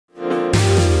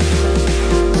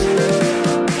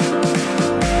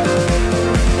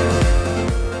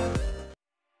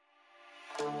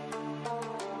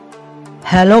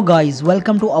Hello guys,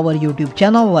 welcome to our YouTube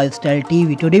channel Lifestyle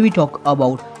TV. Today we talk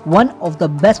about one of the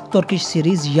best Turkish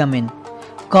series, Yemin.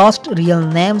 Cast, real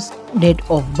names, date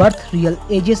of birth, real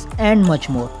ages and much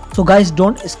more. So guys,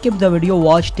 don't skip the video,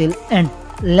 watch till end.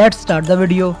 Let's start the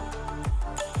video.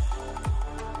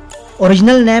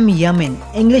 Original name Yemin,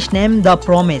 English name The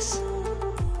Promise.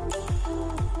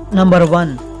 Number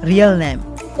 1. Real name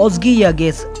Özge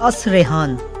Yağız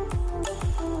Reyhan.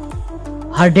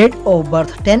 Her date of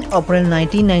birth 10 April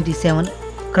 1997,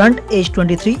 current age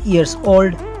 23 years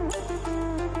old.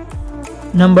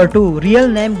 Number 2. Real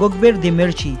name Gökberk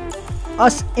Demirci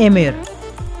Emir.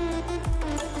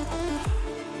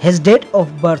 His date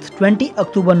of birth 20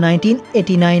 October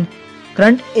 1989,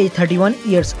 current age 31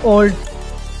 years old.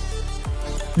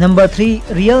 Number 3.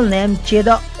 Real name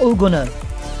Ceyda Olguner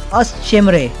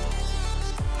Cemre.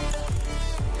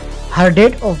 Her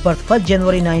date of birth 1st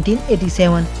January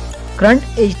 1987, current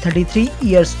age 33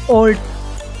 years old.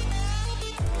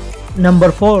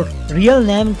 Number 4. Real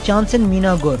name Cansu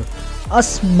Tuman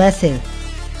Masal.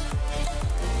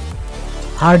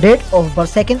 Her date of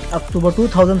birth 2nd October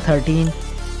 2013,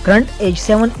 current age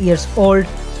 7 years old.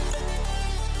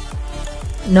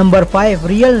 Number 5.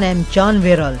 Real name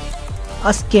Verel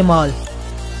Kemal.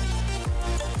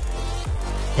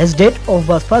 His date of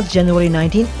birth 1st January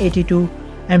 1982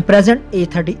 and present age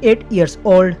 38 years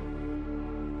old.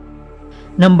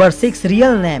 Number 6.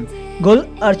 Real name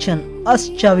Arcan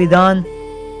Chavidan.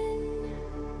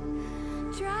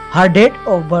 Her date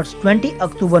of birth 20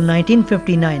 October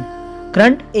 1959,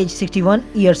 current age 61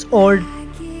 years old.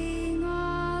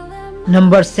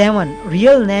 Number 7.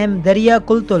 Real name Darya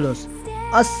Kultulus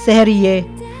Sehriye.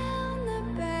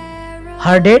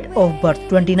 Her date of birth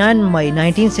 29 May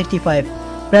 1965,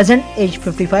 present age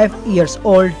 55 years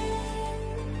old.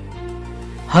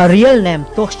 Her real name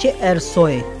Tohche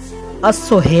Ersoy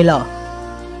Sohela.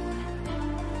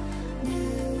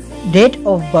 Date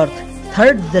of birth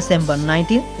 3rd December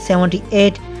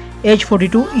 1978, age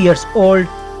 42 years old.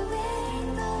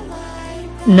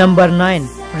 Number 9.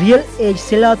 Real age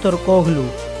Sila Turkoglu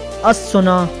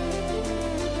Sona.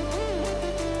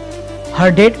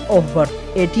 Her date of birth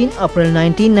 18 April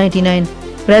 1999,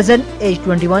 present age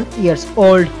 21 years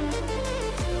old.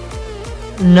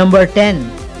 Number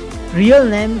 10. Real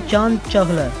name Chan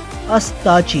Chahlar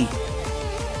Tachi.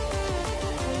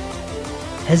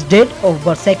 His date of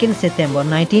birth 2nd September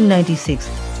 1996,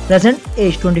 present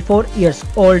age 24 years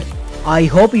old. I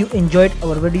hope you enjoyed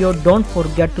our video. Don't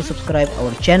forget to subscribe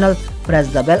our channel, press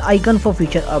the bell icon for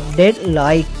future update,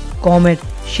 like, comment,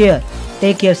 share.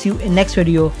 Take care, see you in next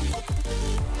video.